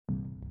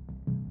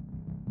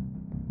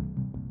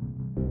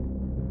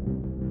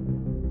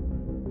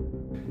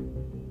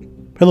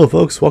Hello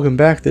folks, welcome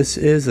back. This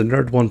is the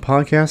Nerd One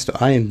Podcast.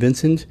 I am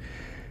Vincent,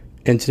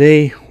 and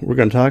today we're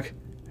going to talk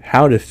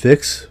how to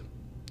fix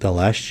The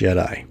Last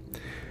Jedi.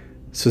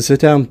 So sit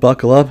down,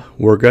 buckle up,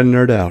 we're going to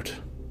nerd out.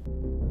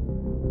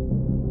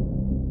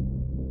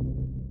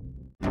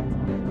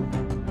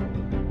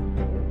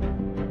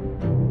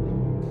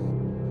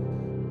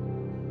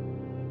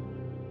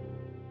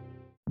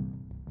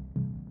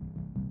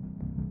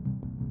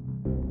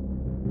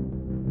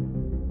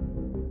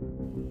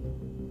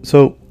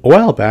 So a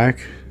while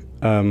back,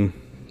 not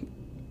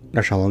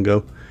sure how long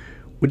ago,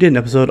 we did an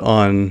episode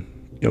on,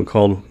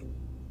 called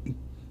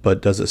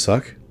 "But Does It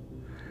Suck?"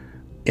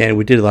 and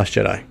we did Last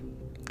Jedi,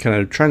 kind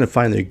of trying to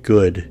find the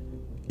good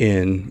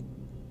in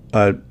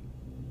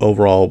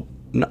overall.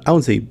 I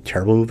wouldn't say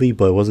terrible movie,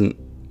 but it wasn't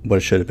what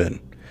it should have been.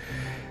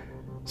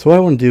 So what I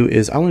want to do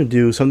is I want to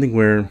do something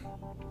where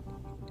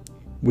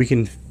we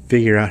can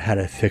figure out how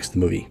to fix the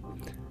movie.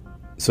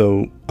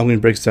 So I'm going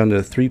to break this down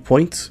to 3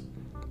 points.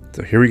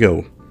 So here we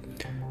go.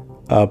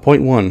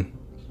 Point 1,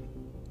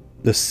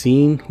 the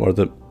scene or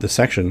the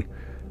section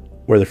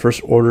where the First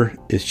Order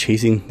is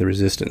chasing the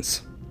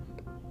Resistance.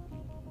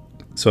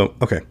 So,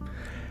 okay.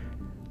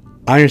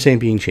 I understand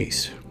being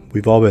chased.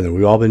 We've all been there.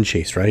 We've all been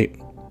chased, right?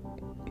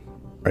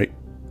 Right?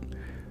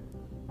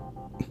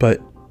 But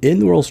in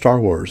the world of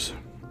Star Wars,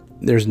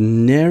 there's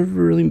never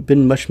really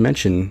been much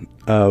mention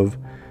of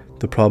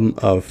the problem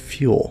of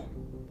fuel.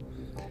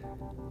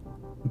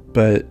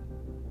 But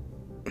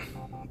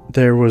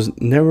there was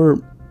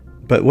never...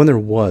 But when there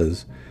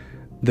was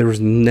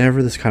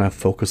never this kind of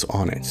focus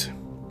on it.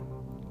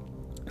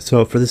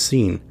 So for this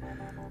scene,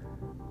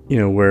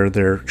 where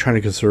they're trying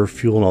to conserve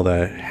fuel and all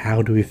that,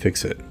 how do we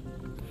fix it?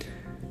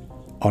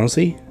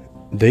 Honestly,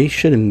 they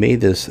should have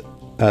made this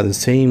the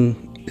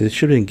same. It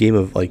should have been a game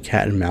of like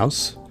cat and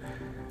mouse,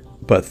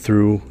 but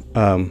through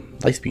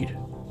light speed.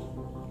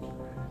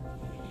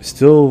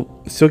 Still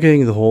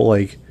getting the whole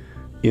hey,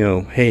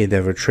 they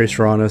have a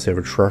tracer on us, they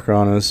have a trucker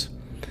on us,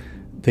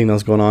 thing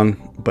that's going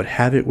on, but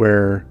have it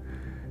where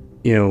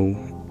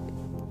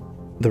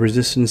the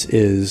Resistance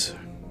is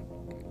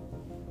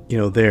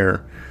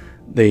there,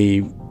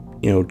 they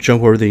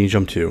jump wherever they need to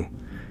jump to,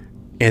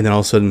 and then all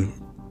of a sudden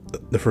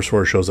the First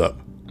Order shows up.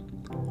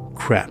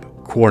 Crap,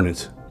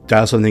 coordinates,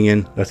 dial something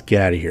in, let's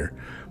get out of here.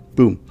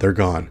 Boom, they're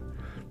gone.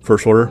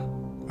 First Order,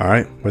 all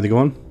right, where are they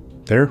going?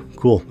 There,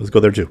 cool, let's go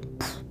there too.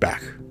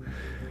 Back.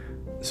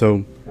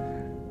 So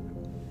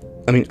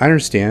I mean, I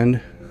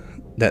understand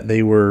that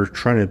they were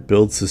trying to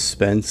build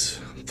suspense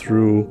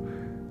through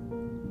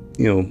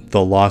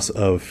the loss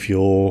of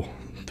fuel,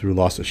 through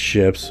loss of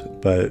ships,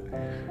 but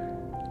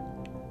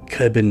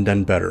could have been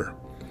done better.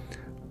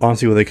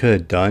 Honestly, what they could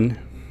have done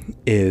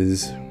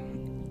is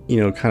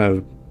kind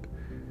of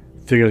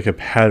figure like a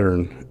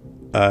pattern,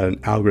 an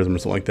algorithm or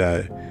something like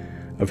that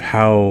of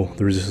how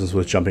the Resistance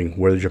was jumping,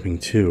 where they're jumping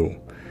to,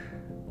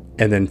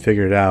 and then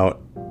figure it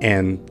out,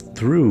 and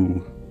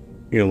through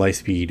light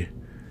speed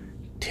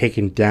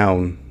taking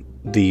down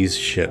these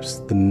ships,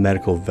 the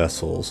medical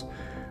vessels,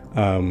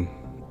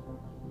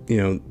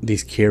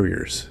 these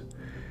carriers.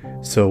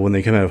 So when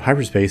they come out of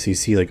hyperspace, you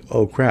see like,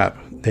 oh crap,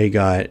 they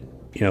got,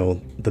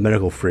 the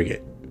medical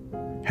frigate.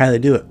 How do they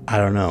do it? I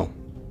don't know,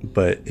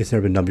 but it's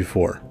never been done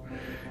before.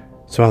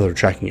 So how they're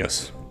tracking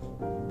us.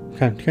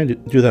 Kind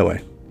of do it that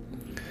way.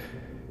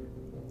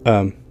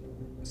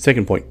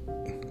 Second point,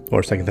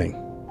 or second thing.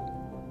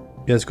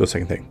 Yeah, let's go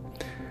second thing.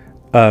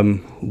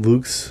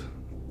 Luke's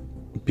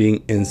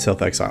being in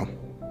self-exile.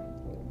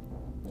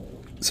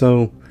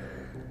 So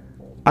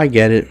I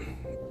get it.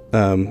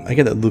 I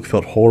get that Luke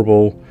felt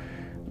horrible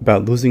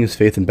about losing his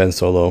faith in Ben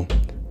Solo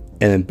and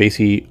then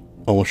basically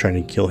almost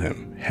trying to kill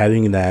him.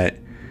 Having that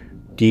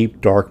deep,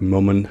 dark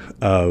moment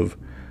of,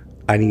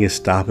 I need to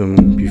stop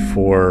him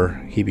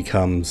before he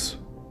becomes,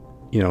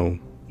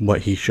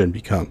 what he should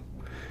become.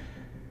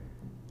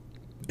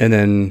 And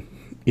then,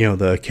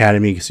 the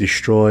Academy gets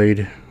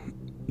destroyed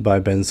by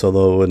Ben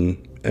Solo and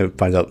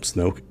finds out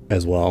Snoke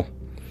as well.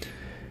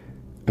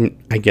 I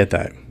mean, I get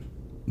that.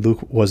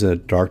 Luke was in a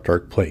dark,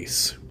 dark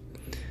place.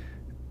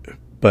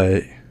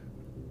 But,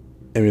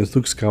 I mean, it's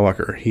Luke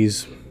Skywalker.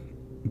 He's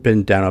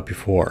been down up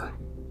before.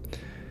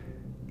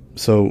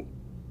 So,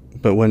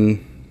 but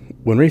when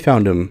Rey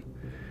found him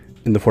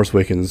in The Force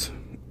Awakens,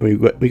 we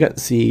got to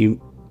see,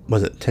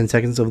 was it 10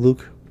 seconds of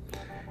Luke?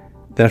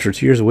 Then after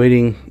 2 years of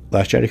waiting,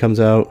 Last Jedi comes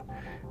out,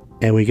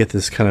 and we get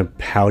this kind of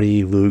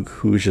pouty Luke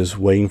who's just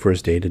waiting for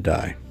his day to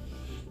die.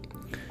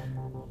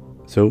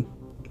 So,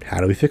 how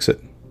do we fix it?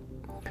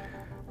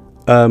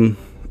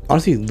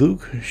 Honestly,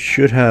 Luke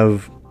should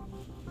have,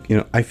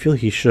 I feel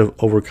he should have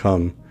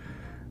overcome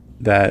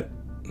that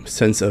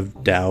sense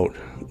of doubt,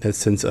 that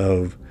sense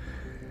of,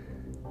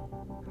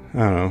 I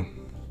don't know,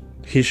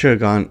 he should have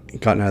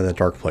gotten out of that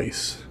dark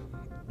place,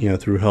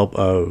 through help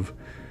of,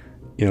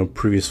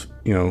 previous,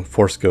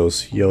 Force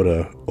Ghosts,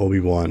 Yoda,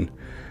 Obi-Wan.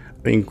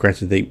 I mean,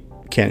 granted, they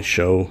can't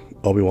show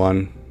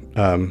Obi-Wan,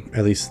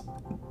 at least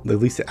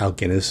the Al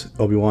Guinness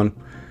Obi-Wan,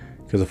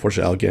 because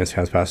unfortunately Al Guinness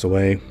has passed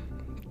away.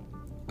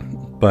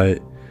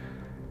 But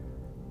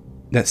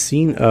that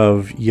scene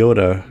of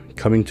Yoda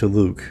coming to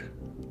Luke,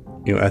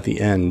 at the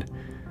end,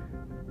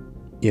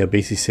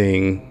 basically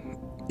saying,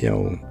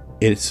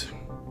 it's,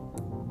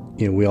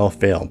 we all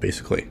fail,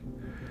 basically.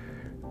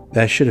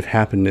 That should have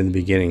happened in the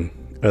beginning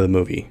of the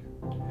movie.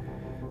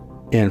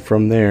 And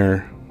from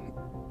there,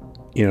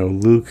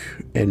 Luke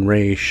and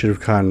Rey should have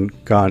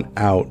gone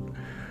out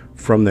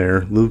from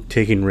there. Luke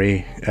taking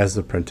Rey as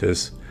the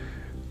apprentice,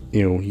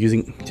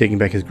 taking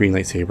back his green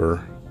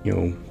lightsaber,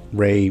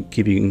 Rey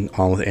keeping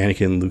on with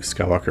Anakin and Luke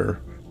Skywalker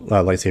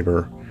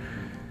lightsaber,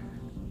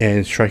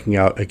 and striking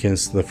out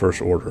against the First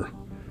Order.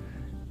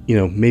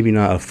 Maybe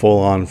not a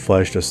full-on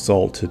fledged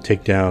assault to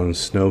take down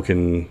Snoke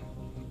and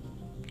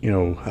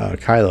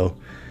Kylo,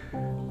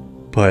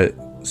 but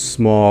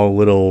small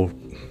little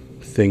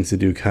things to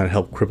do kind of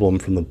help cripple him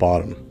from the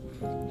bottom,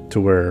 to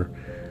where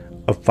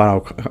a final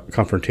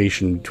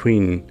confrontation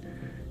between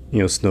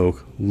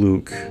Snoke,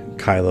 Luke,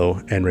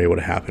 Kylo, and Rey would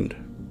have happened.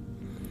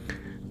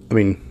 I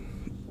mean,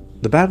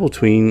 the battle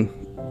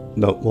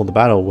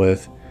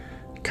with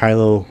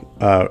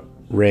Kylo,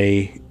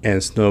 Rey,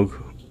 and Snoke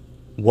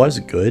was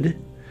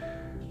good,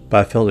 but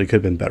I felt it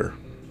could have been better.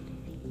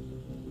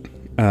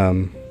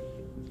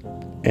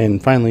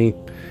 And finally,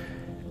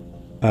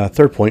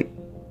 third point,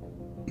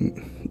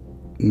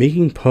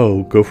 making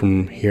Poe go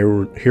from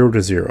hero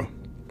to zero.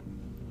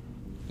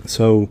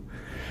 So,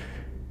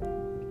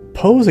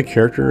 Poe is a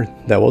character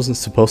that wasn't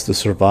supposed to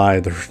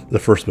survive the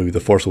first movie, The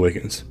Force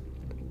Awakens.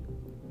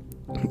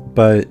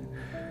 But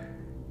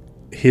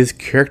his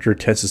character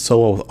tested so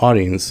well with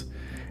audience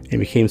and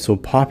became so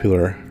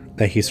popular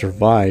that he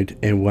survived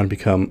and went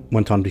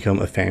on to become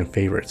a fan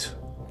favorite.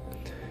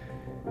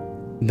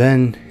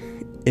 Then,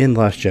 in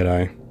Last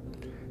Jedi,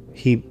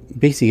 he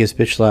basically gets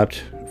bitch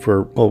slapped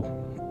for,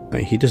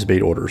 he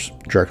disobeyed orders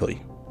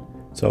directly.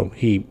 So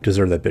he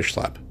deserved that bitch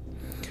slap.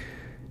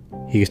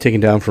 He gets taken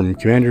down from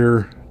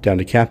commander down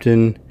to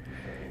captain,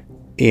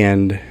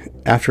 and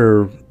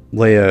after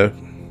Leia,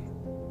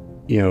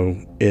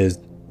 is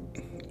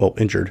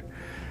injured,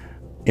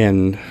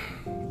 and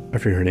I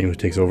forget her name who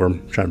takes over.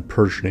 I'm trying to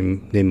purge her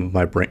name of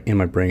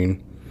my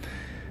brain,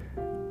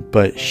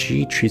 but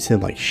she treats him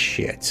like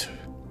shit.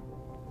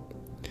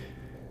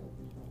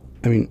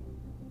 I mean,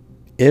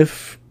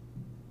 if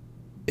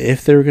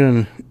they're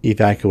gonna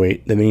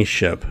evacuate the main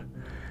ship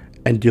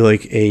and do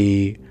like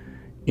a,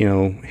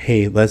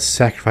 hey, let's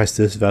sacrifice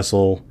this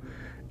vessel,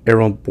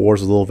 everyone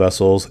boards the little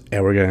vessels,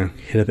 and we're gonna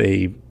hit up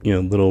a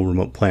little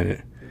remote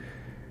planet,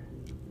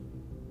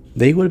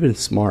 they would have been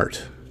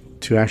smart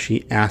to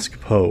actually ask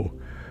Poe,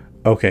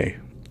 okay,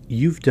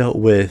 you've dealt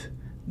with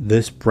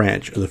this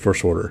branch of the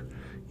First Order,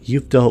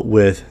 you've dealt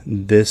with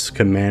this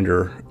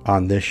commander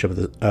on this ship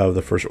of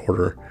the First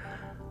Order,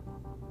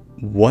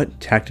 what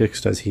tactics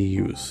does he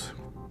use?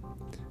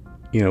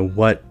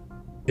 What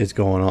is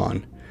going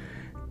on?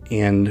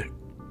 And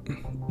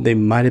they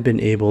might have been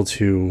able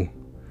to,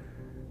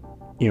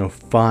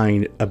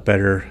 find a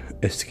better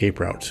escape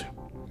route.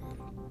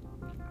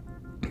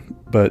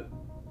 But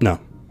no.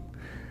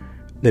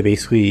 They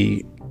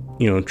basically,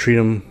 treat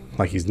him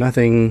like he's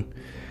nothing.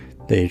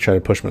 They try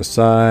to push him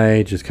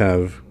aside, just kind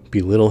of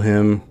belittle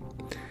him.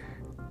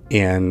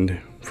 And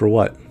for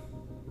what?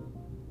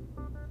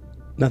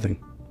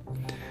 Nothing.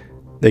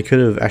 They could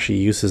have actually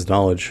used his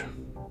knowledge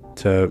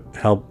to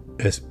help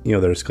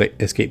their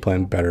escape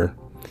plan better.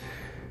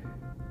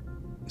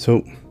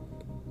 So,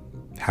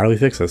 how do we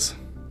fix this?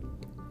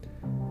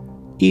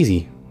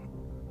 Easy.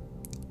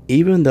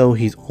 Even though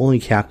he's only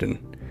captain,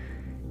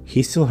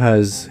 he still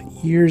has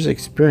years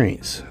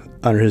experience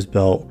under his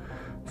belt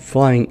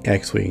flying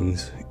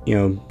X-Wings,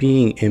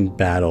 being in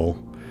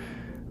battle,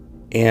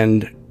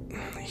 and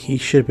he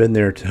should have been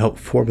there to help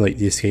formulate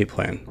the escape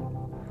plan.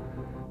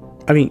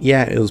 I mean,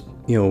 yeah, it was,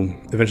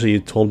 eventually you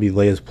told me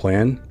Leia's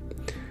plan,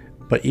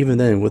 but even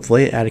then, with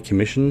Leia out of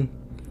commission,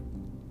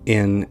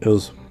 and it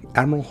was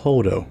Admiral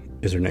Holdo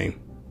is her name.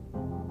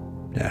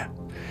 Yeah.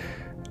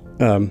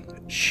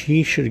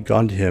 She should have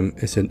gone to him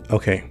and said,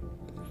 okay,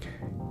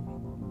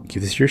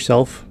 keep this to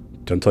yourself,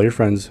 don't tell your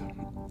friends,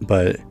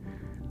 but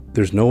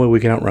there's no way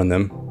we can outrun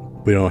them.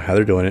 We don't know how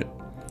they're doing it,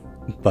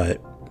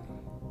 but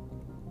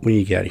we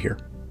need to get out of here.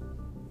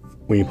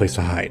 We need a place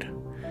to hide.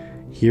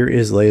 Here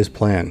is Leia's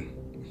plan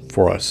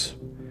for us.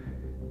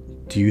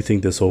 Do you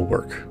think this will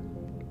work?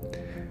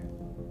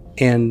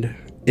 And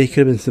it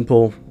could have been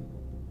simple.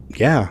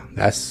 Yeah,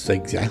 that's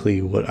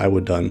exactly what I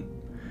would have done.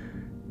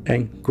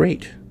 And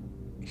great.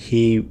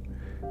 He'd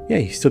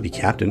still be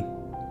captain,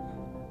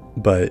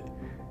 but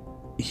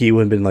he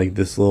would have been like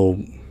this little,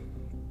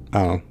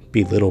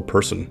 belittled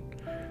person.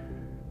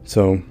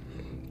 So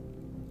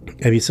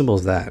it'd be as simple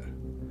as that.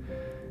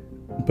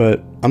 But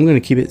I'm going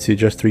to keep it to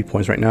just 3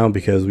 points right now,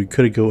 because we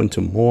could go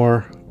into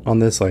more on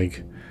this,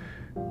 like,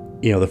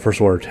 the First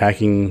Order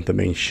attacking the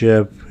main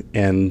ship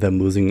and them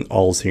losing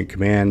all senior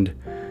command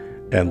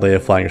and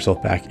Leia flying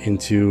herself back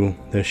into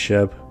this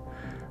ship.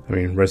 I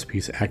mean, rest in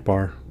peace,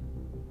 Akbar.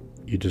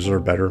 You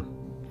deserve better.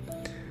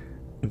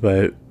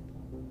 But,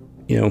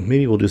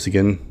 maybe we'll do this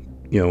again,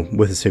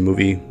 with the same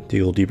movie,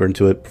 dig a little deeper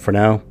into it. For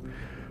now,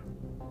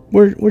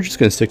 we're just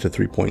gonna stick to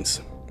 3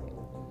 points.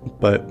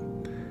 But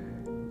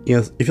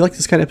if you like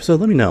this kind of episode,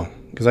 let me know,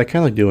 because I kind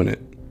of like doing it.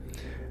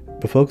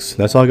 But folks,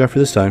 that's all I got for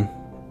this time.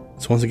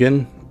 So once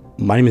again,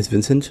 my name is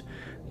Vincent.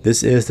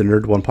 This is the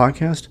Nerd One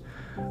Podcast.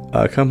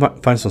 Come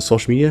find us on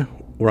social media.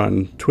 We're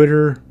on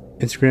Twitter,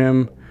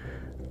 Instagram,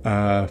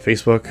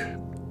 Facebook,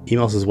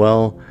 emails as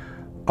well.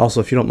 Also,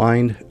 if you don't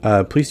mind,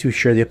 please do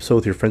share the episode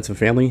with your friends and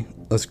family.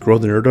 Let's grow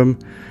the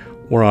nerddom.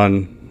 We're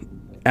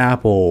on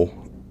Apple,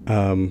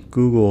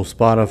 Google,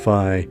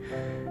 Spotify,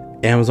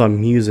 Amazon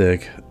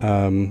Music,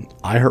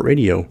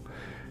 iHeartRadio.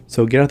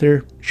 So get out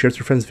there, share it with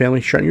your friends and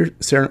family, share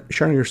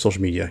on your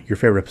social media, your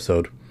favorite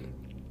episode.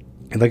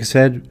 And like I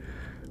said,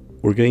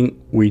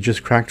 we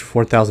just cracked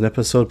 4,000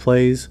 episode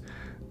plays.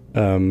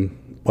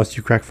 Once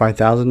you crack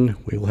 5,000,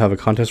 we will have a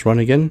contest run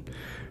again.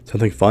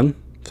 Something fun,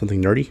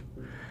 something nerdy.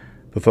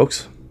 But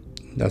folks,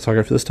 that's all I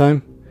got for this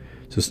time.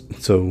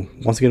 So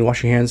once again,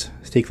 wash your hands,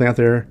 stay clean out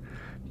there,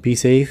 be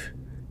safe,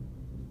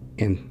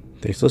 and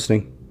thanks for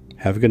listening.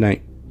 Have a good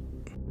night.